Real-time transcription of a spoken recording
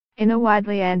In a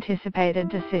widely anticipated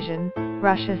decision,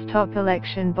 Russia's top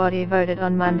election body voted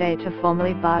on Monday to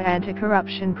formally bar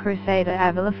anti-corruption crusader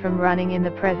Avila from running in the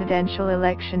presidential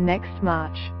election next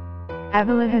March.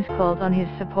 Avila has called on his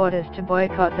supporters to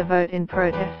boycott the vote in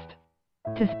protest.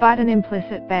 Despite an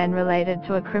implicit ban related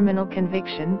to a criminal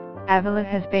conviction, Avila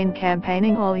has been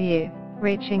campaigning all year,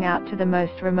 reaching out to the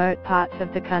most remote parts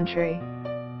of the country.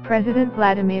 President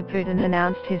Vladimir Putin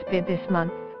announced his bid this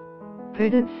month.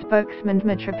 Putin's spokesman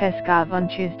Dmitry Peskov on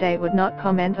Tuesday would not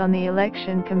comment on the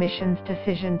Election Commission's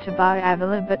decision to bar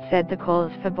Avila but said the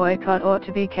calls for boycott ought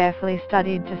to be carefully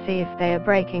studied to see if they are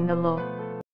breaking the law.